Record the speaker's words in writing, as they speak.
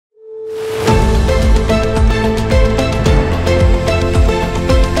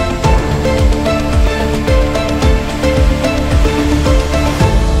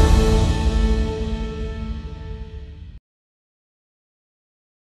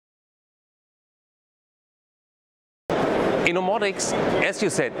Innomotics, as you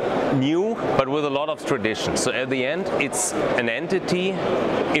said, new, but with a lot of tradition. So at the end, it's an entity.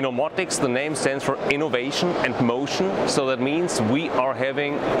 Innomotics, the name stands for innovation and motion. So that means we are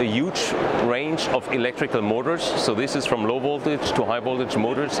having a huge range of electrical motors. So this is from low voltage to high voltage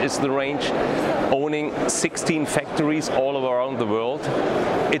motors is the range. Owning 16 factories all around the world.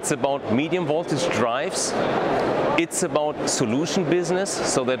 It's about medium voltage drives. It's about solution business.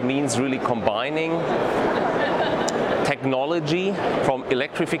 So that means really combining technology from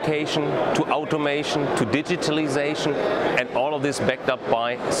electrification to automation to digitalization, and all of this backed up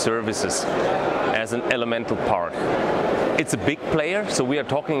by services as an elemental part. It's a big player, so we are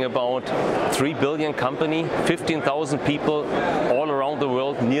talking about 3 billion company, 15,000 people all around the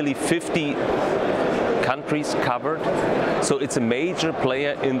world, nearly 50 countries covered. So it's a major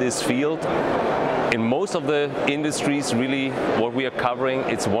player in this field. In most of the industries, really, what we are covering,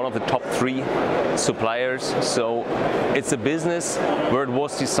 it's one of the top 3 suppliers. So it's a business where it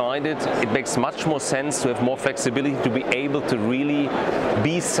was decided it makes much more sense to have more flexibility, to be able to really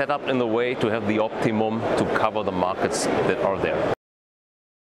be set up in the way to have the optimum to cover the markets that are there.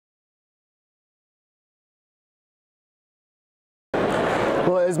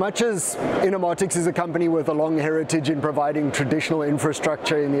 Well, as much as Innomotics is a company with a long heritage in providing traditional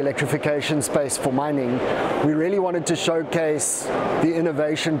infrastructure in the electrification space for mining, we really wanted to showcase the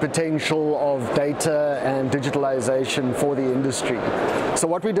innovation potential of data and digitalization for the industry. So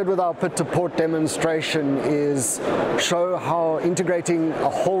what we did with our pit-to-port demonstration is show how integrating a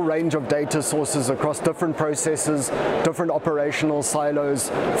whole range of data sources across different processes, different operational silos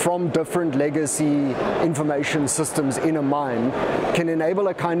from different legacy information systems in a mine can enable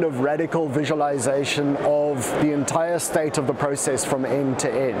a kind of radical visualization of the entire state of the process from end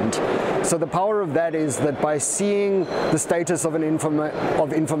to end. So the power of that is that by seeing the status of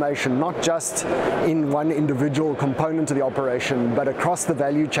information, not just in one individual component of the operation, but across the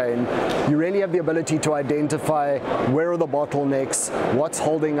value chain, you really have the ability to identify where are the bottlenecks, what's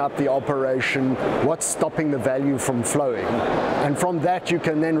holding up the operation, what's stopping the value from flowing. And from that you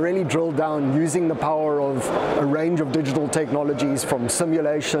can then really drill down using the power of a range of digital technologies from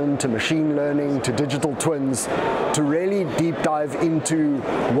simulation to machine learning to digital twins to really deep dive into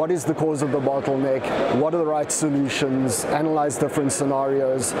what is the cause of the bottleneck, what are the right solutions, analyze different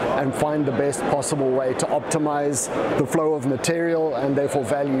scenarios, and find the best possible way to optimize the flow of material and therefore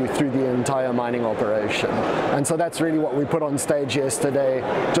value through the entire mining operation. And so that's really what we put on stage yesterday,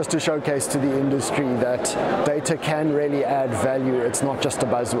 just to showcase to the industry that data can really add value. It's not just a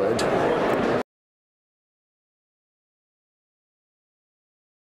buzzword.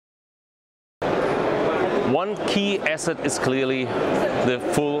 One key asset is clearly the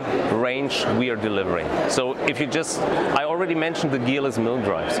full range we are delivering. So if you I already mentioned the gearless mill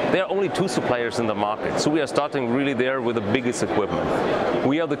drives. There are only 2 suppliers in the market, so we are starting really there with the biggest equipment.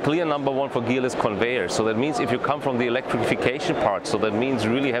 We are the clear #1 for gearless conveyors, so that means if you come from the electrification part, so that means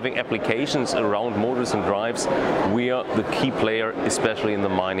really having applications around motors and drives, we are the key player, especially in the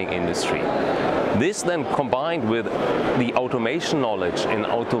mining industry. This then combined with the automation knowledge and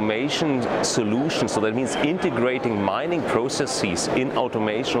automation solutions, so that means integrating mining processes in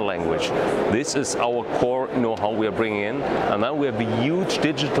automation language. This is our core know-how we are bringing in, and then we have a huge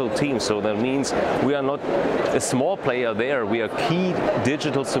digital team, so that means we are not a small player there, we are a key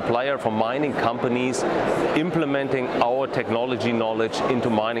digital supplier for mining companies implementing our technology knowledge into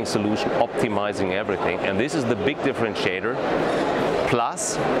mining solution, optimizing everything, and this is the big differentiator.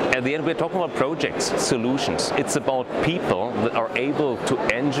 Plus, at the end, we're talking about projects, solutions. It's about people that are able to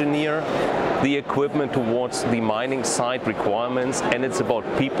engineer the equipment towards the mining site requirements, and it's about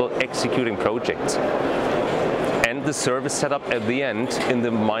people executing projects. And the service setup at the end in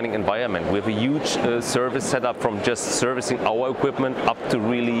the mining environment. We have a huge service setup from just servicing our equipment up to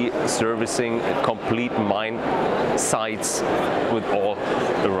really servicing complete mine sites with all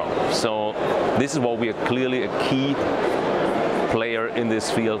around. So this is what we are clearly a key player in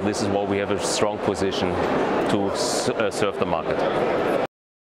this field. This is why we have a strong position to serve the market.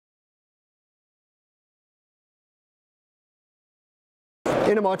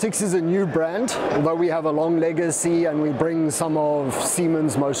 Innomotics is a new brand, although we have a long legacy and we bring some of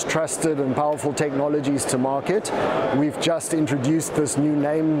Siemens' most trusted and powerful technologies to market. We've just introduced this new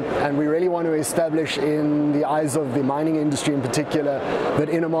name, and we really want to establish in the eyes of the mining industry in particular that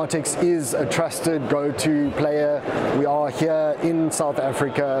Innomotics is a trusted go-to player. We are here in South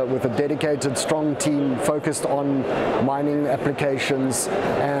Africa with a dedicated, strong team focused on mining applications,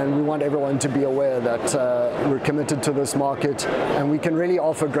 and we want everyone to be aware that we're committed to this market and we can really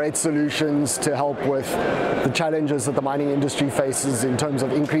offer great solutions to help with the challenges that the mining industry faces in terms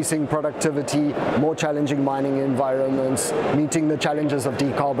of increasing productivity, more challenging mining environments, meeting the challenges of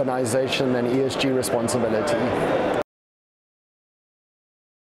decarbonization and ESG responsibility.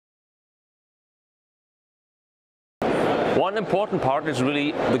 One important part is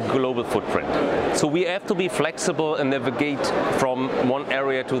really the global footprint. So we have to be flexible and navigate from one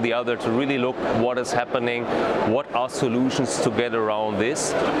area to the other to really look what is happening, what are solutions to get around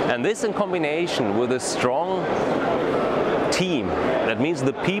this. And this in combination with a strong team, that means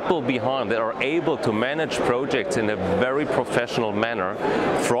the people behind that are able to manage projects in a very professional manner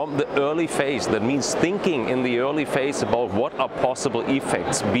from the early phase. That means thinking in the early phase about what are possible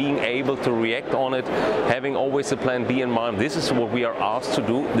effects, being able to react on it, having always a plan B in mind. This is what we are asked to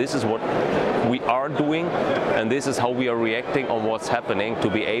do, this is what we are doing, and this is how we are reacting on what's happening to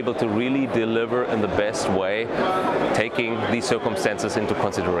be able to really deliver in the best way, taking these circumstances into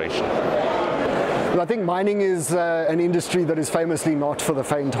consideration. I think mining is an industry that is famously not for the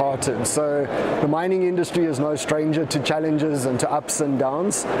faint-hearted. So the mining industry is no stranger to challenges and to ups and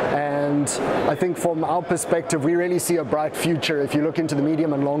downs. And I think from our perspective, we really see a bright future. If you look into the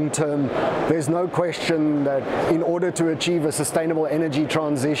medium and long term, there's no question that in order to achieve a sustainable energy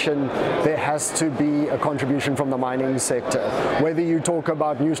transition, there has to be a contribution from the mining sector. Whether you talk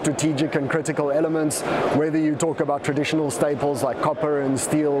about new strategic and critical elements, whether you talk about traditional staples like copper and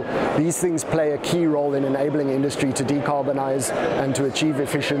steel, these things play a key role in enabling industry to decarbonize and to achieve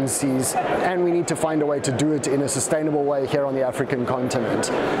efficiencies, and we need to find a way to do it in a sustainable way here on the African continent.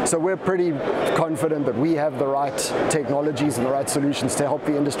 So we're pretty confident that we have the right technologies and the right solutions to help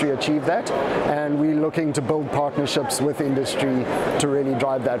the industry achieve that, and we're looking to build partnerships with industry to really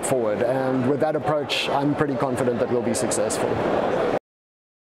drive that forward. And with that approach, I'm pretty confident that we'll be successful.